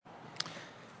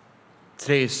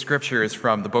Today's scripture is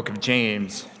from the book of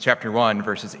James, chapter 1,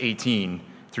 verses 18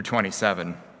 through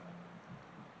 27.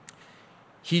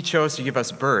 He chose to give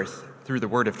us birth through the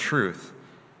word of truth,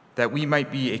 that we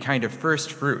might be a kind of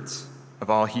first fruits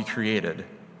of all he created.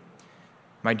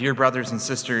 My dear brothers and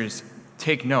sisters,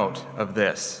 take note of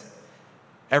this.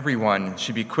 Everyone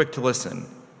should be quick to listen,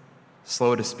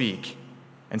 slow to speak,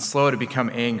 and slow to become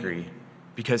angry,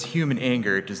 because human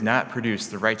anger does not produce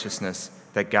the righteousness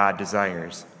that God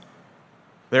desires.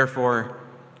 Therefore,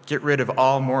 get rid of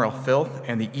all moral filth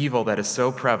and the evil that is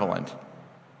so prevalent,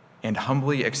 and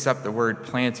humbly accept the word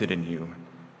planted in you,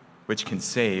 which can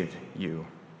save you.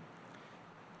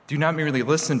 Do not merely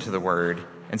listen to the word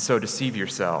and so deceive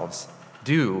yourselves.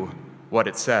 Do what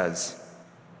it says.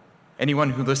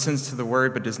 Anyone who listens to the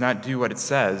word but does not do what it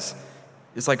says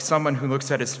is like someone who looks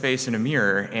at his face in a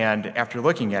mirror and, after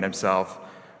looking at himself,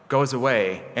 goes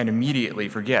away and immediately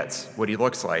forgets what he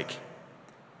looks like.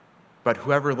 But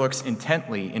whoever looks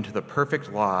intently into the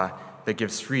perfect law that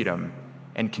gives freedom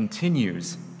and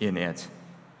continues in it,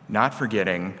 not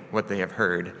forgetting what they have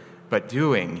heard, but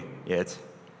doing it,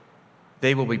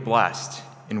 they will be blessed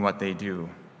in what they do.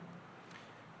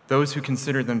 Those who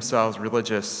consider themselves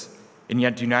religious and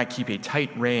yet do not keep a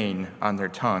tight rein on their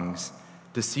tongues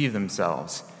deceive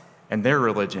themselves, and their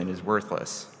religion is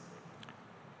worthless.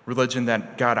 Religion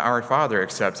that God our Father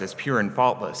accepts as pure and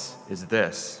faultless is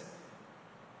this: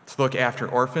 to look after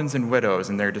orphans and widows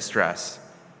in their distress,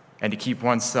 and to keep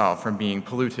oneself from being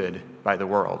polluted by the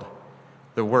world.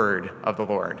 The word of the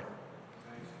Lord.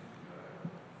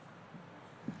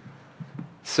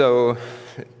 So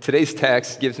today's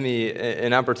text gives me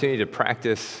an opportunity to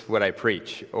practice what I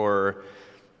preach, or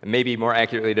maybe more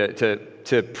accurately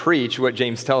to preach what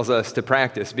James tells us to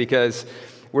practice, because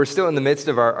we're still in the midst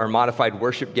of our modified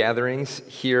worship gatherings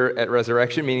here at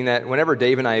Resurrection, meaning that whenever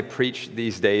Dave and I preach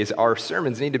these days, our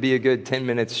sermons need to be a good 10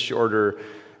 minutes shorter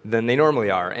than they normally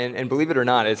are. And believe it or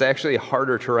not, it's actually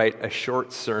harder to write a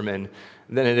short sermon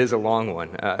than it is a long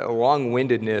one.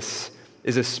 Long-windedness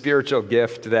is a spiritual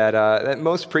gift that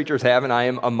most preachers have, and I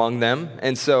am among them.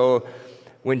 And so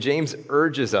when James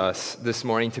urges us this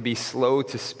morning to be slow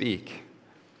to speak,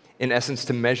 in essence,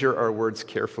 to measure our words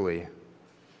carefully,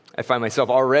 I find myself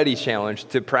already challenged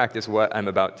to practice what I'm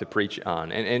about to preach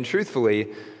on. And truthfully,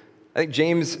 I think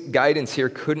James' guidance here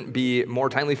couldn't be more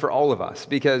timely for all of us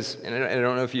because, and I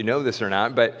don't know if you know this or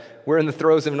not, but we're in the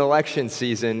throes of an election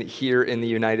season here in the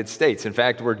United States. In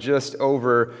fact, we're just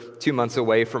over 2 months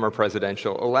away from our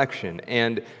presidential election.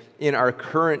 And in our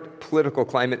current political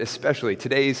climate especially,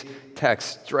 today's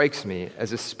text strikes me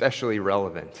as especially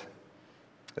relevant,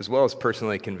 as well as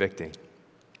personally convicting.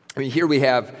 I mean, here we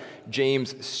have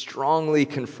James strongly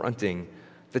confronting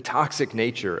the toxic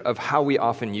nature of how we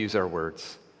often use our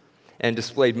words, and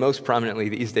displayed most prominently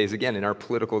these days, again, in our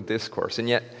political discourse. And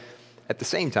yet, at the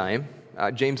same time,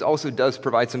 James also does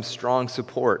provide some strong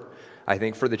support, I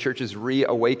think, for the church's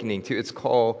reawakening to its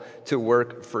call to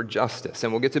work for justice.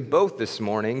 And we'll get to both this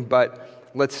morning, but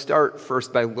let's start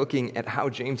first by looking at how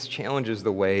James challenges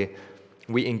the way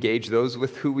we engage those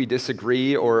with who we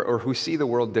disagree or who see the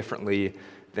world differently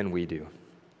than we do.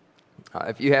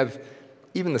 If you have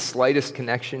even the slightest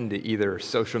connection to either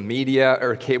social media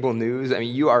or cable news, I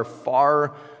mean, you are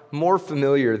far more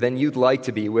familiar than you'd like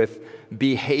to be with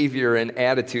behavior and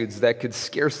attitudes that could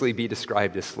scarcely be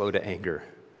described as slow to anger.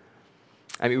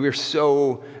 I mean, we're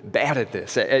so bad at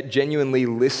this, at genuinely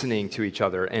listening to each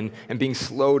other and being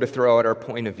slow to throw out our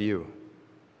point of view.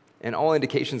 And all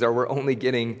indications are we're only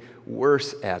getting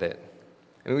worse at it.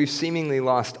 I mean, we've seemingly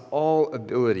lost all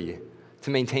ability to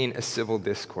maintain a civil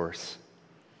discourse.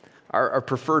 Our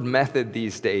preferred method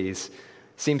these days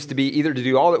seems to be either to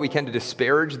do all that we can to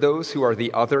disparage those who are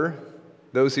the other,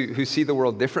 those who see the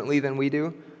world differently than we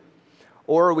do,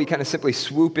 or we kind of simply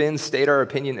swoop in, state our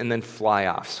opinion, and then fly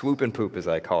off, swoop and poop as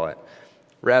I call it,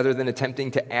 rather than attempting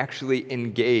to actually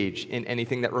engage in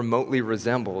anything that remotely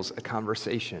resembles a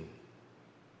conversation.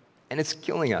 And it's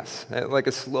killing us like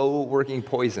a slow-working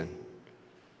poison.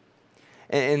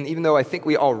 And even though I think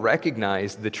we all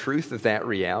recognize the truth of that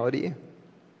reality,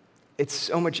 it's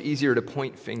so much easier to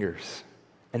point fingers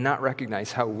and not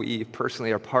recognize how we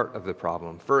personally are part of the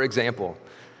problem. For example,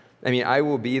 I mean, I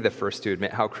will be the first to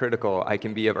admit how critical I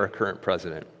can be of our current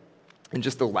president and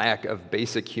just the lack of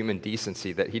basic human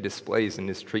decency that he displays in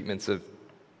his treatments of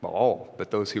all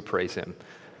but those who praise him.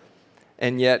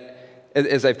 And yet,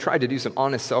 as I've tried to do some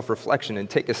honest self-reflection and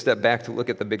take a step back to look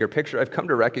at the bigger picture, I've come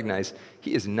to recognize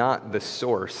he is not the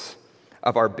source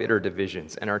of our bitter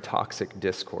divisions and our toxic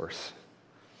discourse.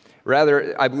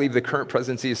 Rather, I believe the current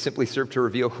presidency has simply served to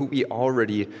reveal who we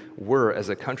already were as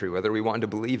a country, whether we wanted to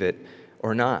believe it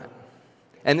or not.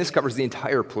 And this covers the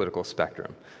entire political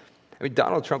spectrum. I mean,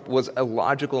 Donald Trump was a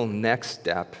logical next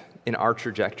step in our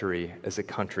trajectory as a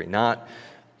country, not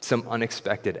some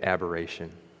unexpected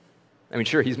aberration. I mean,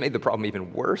 sure, he's made the problem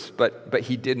even worse, but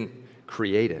he didn't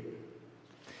create it.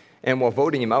 And while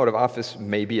voting him out of office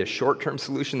may be a short-term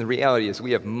solution, the reality is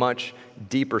we have much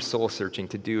deeper soul-searching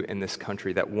to do in this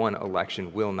country that one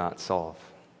election will not solve.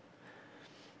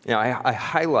 Now, I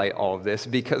highlight all of this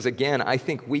because, again, I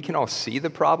think we can all see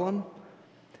the problem,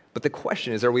 but the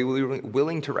question is, are we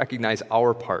willing to recognize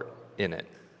our part in it?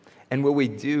 And will we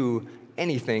do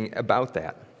anything about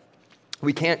that?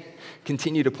 We can't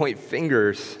continue to point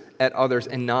fingers at others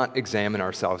and not examine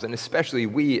ourselves, and especially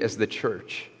we as the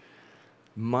church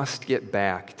must get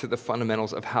back to the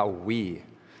fundamentals of how we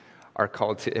are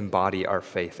called to embody our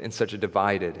faith in such a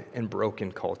divided and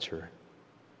broken culture.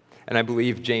 And I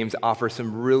believe James offers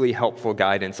some really helpful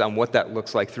guidance on what that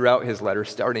looks like throughout his letter,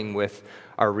 starting with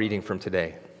our reading from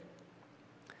today.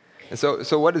 And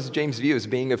so what does James view as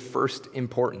being of first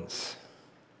importance?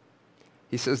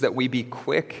 He says that we be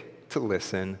quick to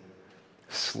listen,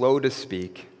 slow to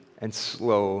speak, and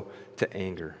slow to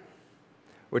anger,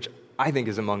 which I think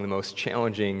is among the most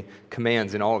challenging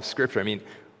commands in all of Scripture. I mean,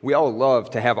 we all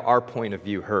love to have our point of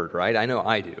view heard, right? I know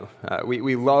I do.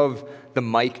 We love the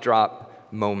mic drop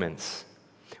moments.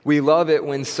 We love it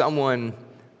when someone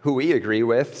who we agree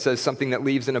with says something that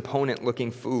leaves an opponent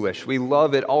looking foolish. We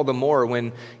love it all the more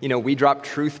when, we drop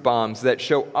truth bombs that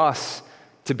show us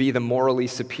to be the morally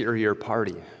superior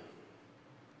party.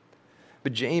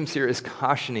 But James here is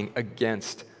cautioning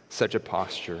against such a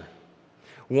posture,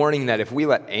 warning that if we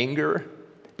let anger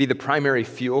be the primary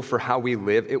fuel for how we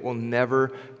live, it will never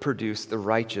produce the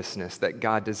righteousness that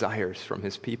God desires from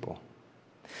his people.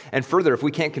 And further, if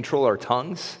we can't control our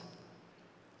tongues,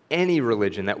 any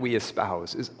religion that we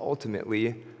espouse is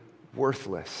ultimately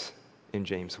worthless, in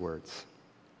James' words.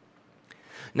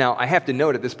 Now, I have to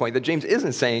note at this point that James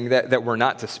isn't saying that we're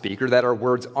not to speak or that our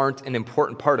words aren't an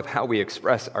important part of how we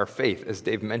express our faith, as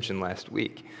Dave mentioned last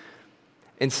week.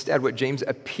 Instead, what James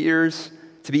appears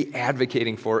to be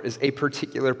advocating for is a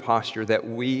particular posture that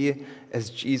we, as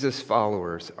Jesus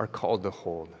followers, are called to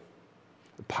hold.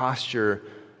 A posture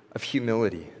of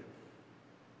humility.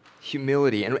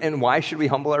 Humility. And why should we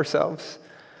humble ourselves?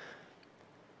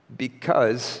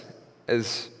 Because,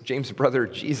 as James' brother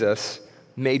Jesus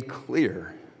made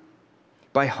clear,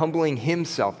 by humbling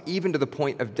himself, even to the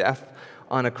point of death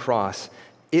on a cross,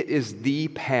 it is the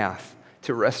path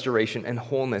to restoration and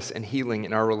wholeness and healing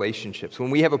in our relationships. When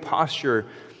we have a posture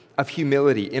of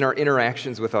humility in our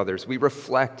interactions with others, we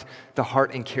reflect the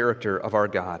heart and character of our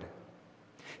God.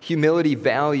 Humility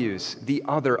values the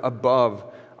other above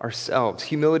ourselves.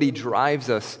 Humility drives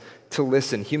us to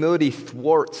listen. Humility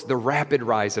thwarts the rapid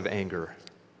rise of anger,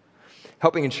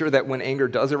 helping ensure that when anger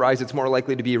does arise, it's more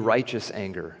likely to be righteous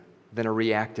anger than a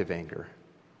reactive anger.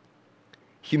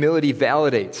 Humility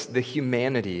validates the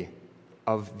humanity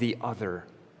of the other.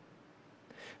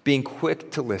 Being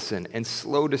quick to listen and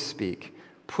slow to speak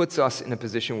puts us in a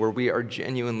position where we are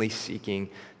genuinely seeking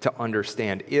to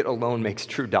understand. It alone makes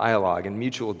true dialogue and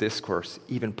mutual discourse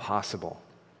even possible.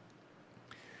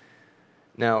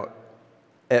 Now,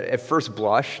 at first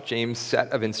blush, James'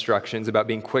 set of instructions about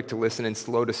being quick to listen and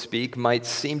slow to speak might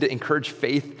seem to encourage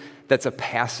faith that's a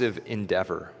passive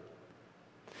endeavor.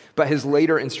 But his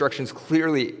later instructions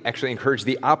clearly actually encourage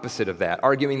the opposite of that,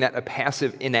 arguing that a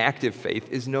passive, inactive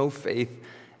faith is no faith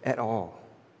at all.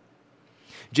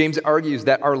 James argues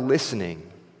that our listening,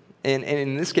 and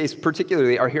in this case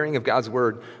particularly our hearing of God's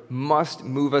word, must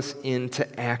move us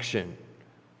into action.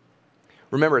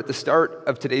 Remember, at the start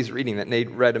of today's reading that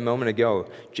Nate read a moment ago,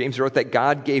 James wrote that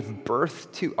God gave birth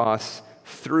to us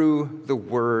through the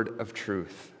word of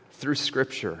truth, through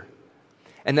Scripture,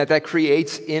 and that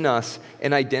creates in us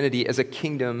an identity as a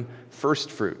kingdom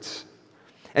first fruits.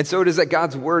 And so it is that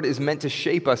God's word is meant to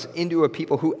shape us into a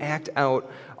people who act out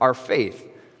our faith.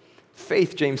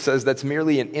 Faith, James says, that's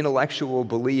merely an intellectual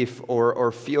belief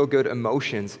or feel-good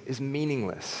emotions is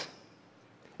meaningless.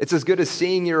 It's as good as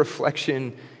seeing your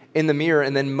reflection in the mirror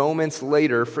and then moments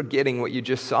later forgetting what you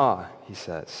just saw, he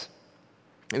says.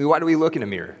 I mean, why do we look in a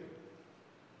mirror?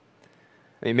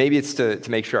 I mean, maybe it's to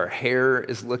make sure our hair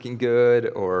is looking good,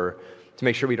 or to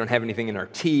make sure we don't have anything in our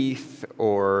teeth,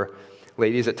 or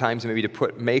ladies at times maybe to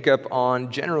put makeup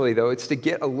on. Generally, though, it's to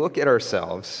get a look at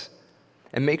ourselves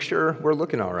and make sure we're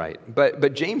looking all right.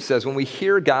 But James says when we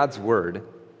hear God's word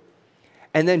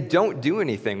and then don't do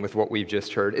anything with what we've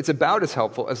just heard, it's about as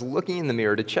helpful as looking in the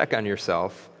mirror to check on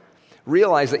yourself,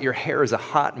 realize that your hair is a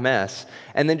hot mess,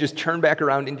 and then just turn back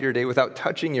around into your day without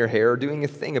touching your hair or doing a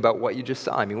thing about what you just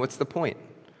saw. I mean, what's the point?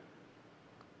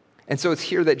 And so it's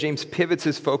here that James pivots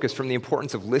his focus from the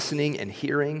importance of listening and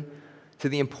hearing to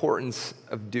the importance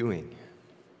of doing.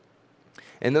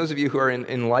 And those of you who are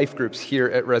in life groups here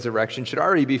at Resurrection should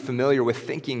already be familiar with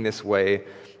thinking this way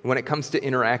when it comes to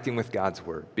interacting with God's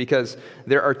Word, because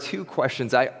there are two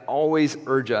questions I always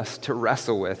urge us to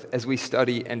wrestle with as we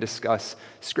study and discuss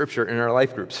Scripture in our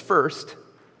life groups. First,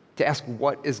 to ask,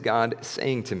 what is God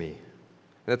saying to me?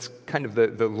 That's kind of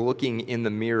the looking in the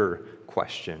mirror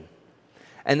question.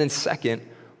 And then second,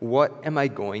 what am I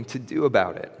going to do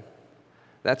about it?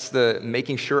 That's the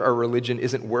making sure our religion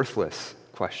isn't worthless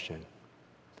question.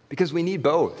 Because we need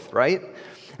both, right?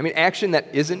 I mean, action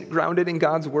that isn't grounded in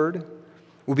God's Word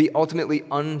will be ultimately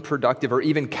unproductive or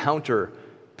even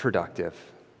counterproductive.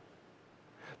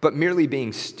 But merely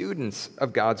being students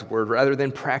of God's Word rather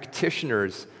than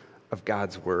practitioners of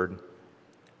God's Word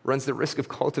runs the risk of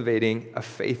cultivating a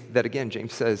faith that, again,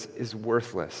 James says, is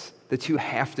worthless. The two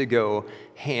have to go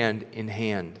hand in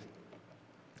hand.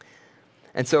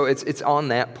 And so it's on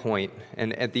that point,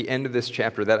 and at the end of this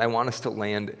chapter, that I want us to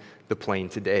land the plane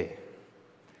today.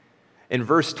 In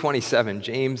verse 27,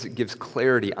 James gives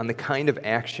clarity on the kind of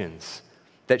actions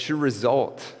that should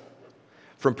result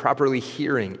from properly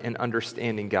hearing and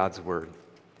understanding God's Word.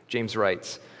 James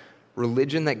writes,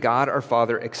 "Religion that God our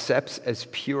Father accepts as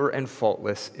pure and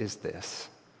faultless is this: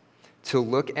 to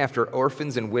look after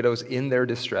orphans and widows in their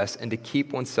distress and to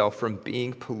keep oneself from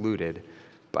being polluted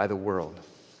by the world."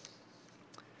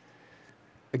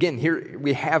 Again, here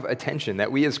we have a tension that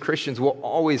we as Christians will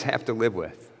always have to live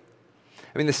with.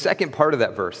 I mean, the second part of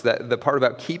that verse, the part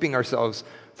about keeping ourselves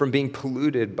from being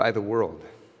polluted by the world,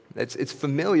 it's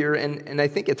familiar and I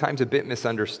think at times a bit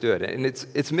misunderstood. And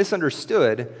it's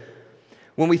misunderstood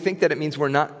when we think that it means we're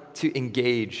not to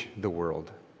engage the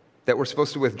world, that we're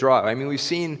supposed to withdraw. I mean, we've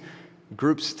seen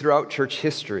groups throughout church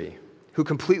history who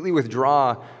completely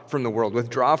withdraw from the world,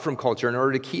 withdraw from culture in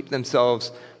order to keep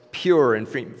themselves pure and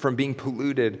free from being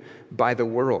polluted by the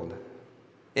world.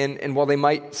 And while they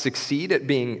might succeed at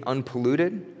being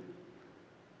unpolluted,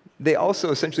 they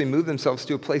also essentially move themselves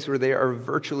to a place where they are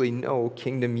virtually no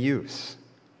kingdom use.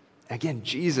 Again,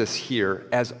 Jesus here,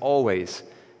 as always,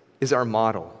 is our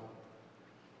model.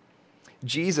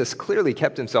 Jesus clearly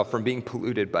kept himself from being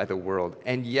polluted by the world,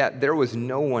 and yet there was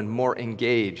no one more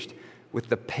engaged with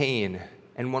the pain,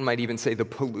 and one might even say the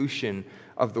pollution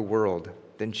of the world,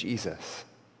 than Jesus.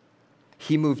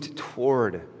 He moved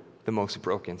toward the most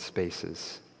broken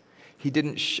spaces. He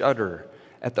didn't shudder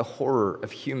at the horror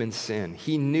of human sin.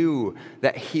 He knew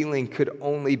that healing could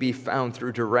only be found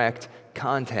through direct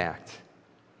contact.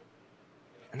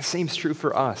 And the same is true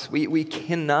for us. We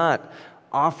cannot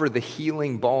offer the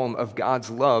healing balm of God's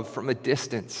love from a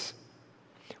distance.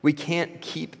 We can't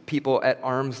keep people at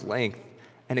arm's length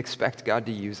and expect God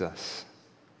to use us.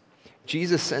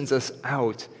 Jesus sends us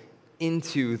out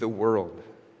into the world.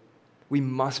 We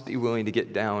must be willing to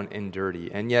get down and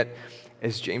dirty. And yet,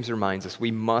 as James reminds us, we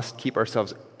must keep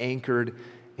ourselves anchored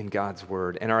in God's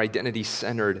Word and our identity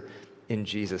centered in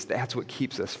Jesus. That's what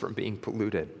keeps us from being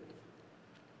polluted.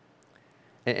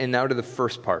 And now to the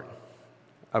first part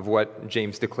of what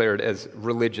James declared as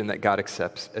religion that God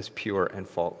accepts as pure and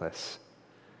faultless.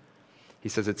 He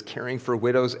says it's caring for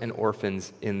widows and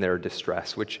orphans in their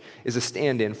distress, which is a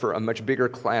stand-in for a much bigger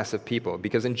class of people,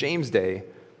 because in James' day,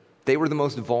 they were the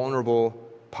most vulnerable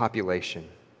population.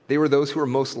 They were those who were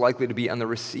most likely to be on the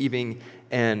receiving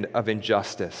end of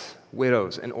injustice,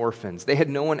 widows and orphans. They had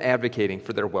no one advocating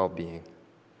for their well-being.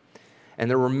 And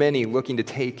there were many looking to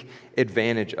take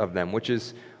advantage of them, which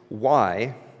is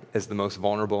why, as the most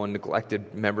vulnerable and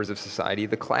neglected members of society,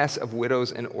 the class of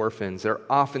widows and orphans are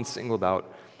often singled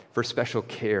out for special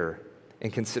care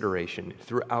and consideration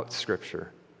throughout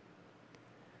Scripture.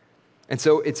 And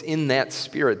so it's in that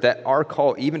spirit that our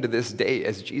call, even to this day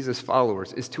as Jesus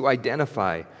followers, is to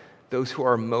identify those who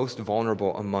are most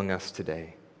vulnerable among us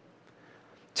today,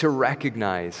 to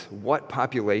recognize what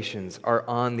populations are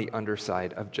on the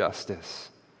underside of justice,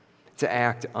 to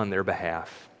act on their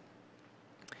behalf.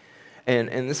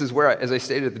 And this is where, as I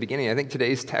stated at the beginning, I think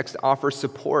today's text offers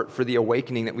support for the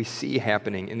awakening that we see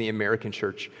happening in the American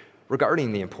church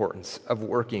regarding the importance of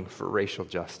working for racial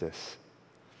justice.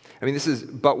 I mean, this is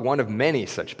but one of many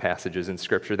such passages in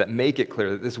Scripture that make it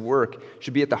clear that this work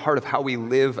should be at the heart of how we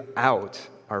live out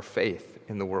our faith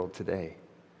in the world today.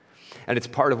 And it's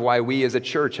part of why we as a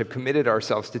church have committed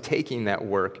ourselves to taking that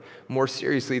work more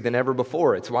seriously than ever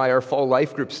before. It's why our fall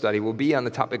life group study will be on the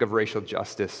topic of racial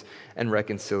justice and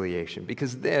reconciliation,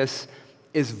 because this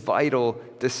is vital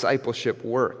discipleship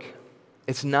work.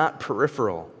 It's not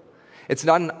peripheral. It's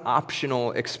not an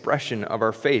optional expression of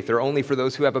our faith or only for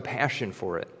those who have a passion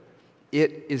for it.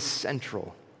 It is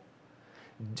central.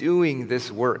 Doing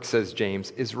this work, says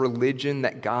James, is religion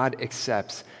that God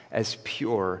accepts as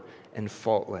pure and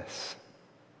faultless.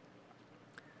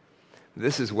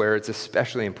 This is where it's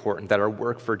especially important that our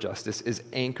work for justice is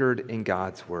anchored in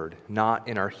God's word, not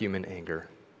in our human anger.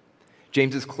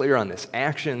 James is clear on this.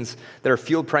 Actions that are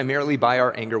fueled primarily by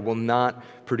our anger will not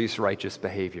produce righteous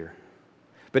behavior.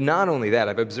 But not only that,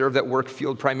 I've observed that work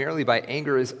fueled primarily by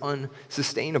anger is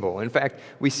unsustainable. In fact,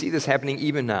 we see this happening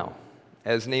even now,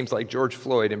 as names like George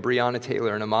Floyd and Breonna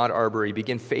Taylor and Ahmaud Arbery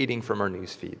begin fading from our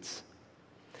news feeds.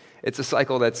 It's a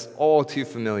cycle that's all too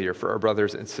familiar for our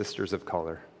brothers and sisters of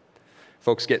color.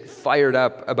 Folks get fired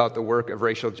up about the work of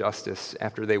racial justice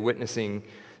after they're witnessing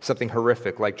something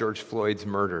horrific like George Floyd's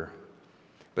murder.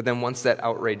 But then once that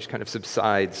outrage kind of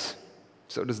subsides,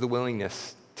 so does the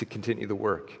willingness to continue the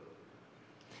work.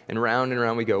 And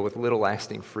round we go with little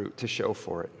lasting fruit to show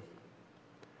for it.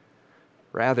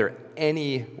 Rather,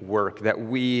 any work that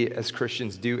we as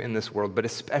Christians do in this world, but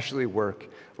especially work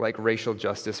like racial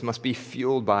justice, must be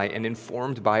fueled by and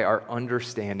informed by our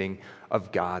understanding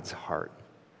of God's heart.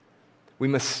 We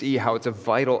must see how it's a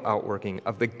vital outworking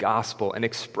of the gospel, an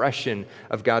expression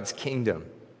of God's kingdom.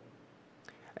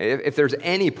 If there's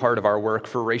any part of our work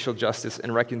for racial justice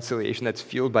and reconciliation that's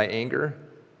fueled by anger,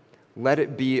 let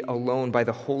it be alone by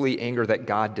the holy anger that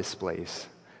God displays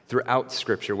throughout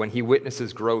Scripture when he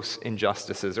witnesses gross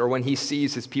injustices or when he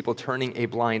sees his people turning a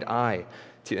blind eye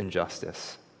to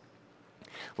injustice.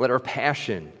 Let our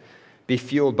passion be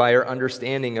fueled by our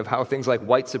understanding of how things like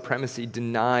white supremacy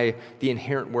deny the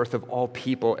inherent worth of all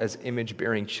people as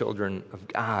image-bearing children of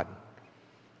God.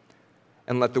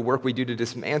 And let the work we do to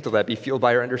dismantle that be fueled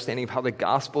by our understanding of how the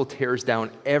gospel tears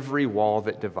down every wall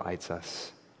that divides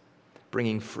us,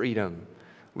 bringing freedom,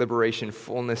 liberation,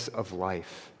 fullness of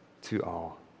life to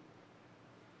all.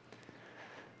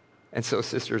 And so,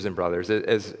 sisters and brothers,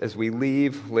 as we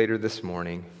leave later this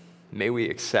morning, may we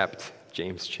accept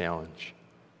James' challenge.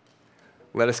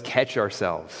 Let us catch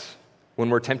ourselves when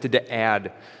we're tempted to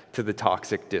add to the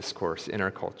toxic discourse in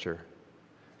our culture.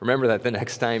 Remember that the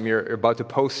next time you're about to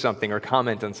post something or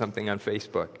comment on something on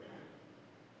Facebook.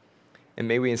 And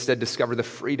may we instead discover the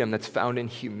freedom that's found in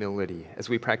humility as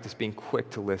we practice being quick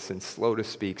to listen, slow to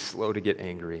speak, slow to get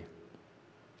angry.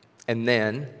 And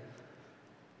then,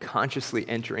 consciously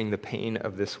entering the pain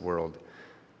of this world,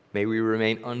 may we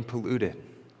remain unpolluted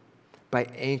by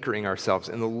anchoring ourselves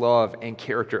in the love and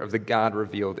character of the God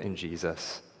revealed in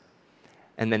Jesus.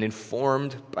 And then,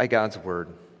 informed by God's word,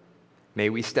 may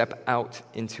we step out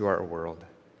into our world,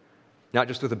 not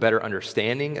just with a better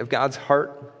understanding of God's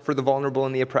heart for the vulnerable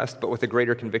and the oppressed, but with a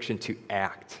greater conviction to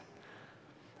act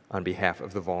on behalf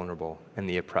of the vulnerable and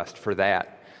the oppressed. For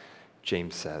that,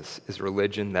 James says, is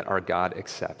religion that our God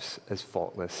accepts as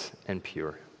faultless and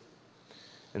pure.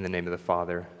 In the name of the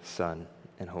Father, Son,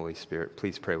 and Holy Spirit,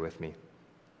 please pray with me.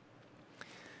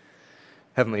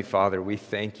 Heavenly Father, we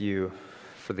thank you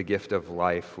for the gift of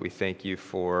life. We thank you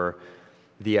for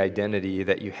the identity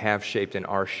that you have shaped and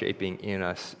are shaping in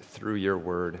us through your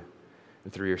word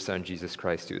and through your Son, Jesus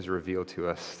Christ, who is revealed to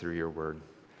us through your word.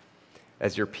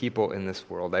 As your people in this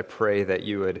world, I pray that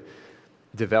you would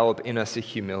develop in us a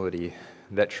humility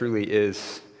that truly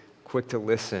is quick to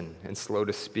listen and slow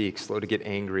to speak, slow to get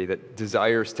angry, that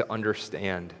desires to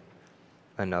understand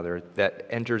another, that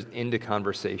enters into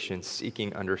conversation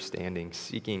seeking understanding,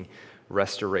 seeking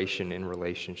restoration in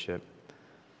relationship.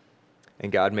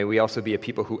 And God, may we also be a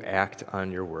people who act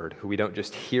on your word, who we don't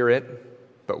just hear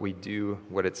it, but we do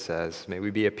what it says. May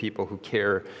we be a people who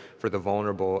care for the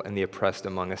vulnerable and the oppressed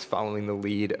among us, following the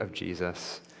lead of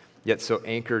Jesus, yet so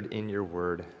anchored in your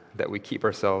word that we keep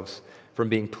ourselves from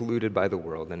being polluted by the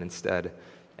world and instead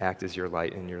act as your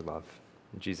light and your love.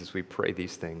 Jesus, we pray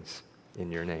these things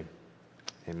in your name.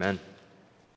 Amen.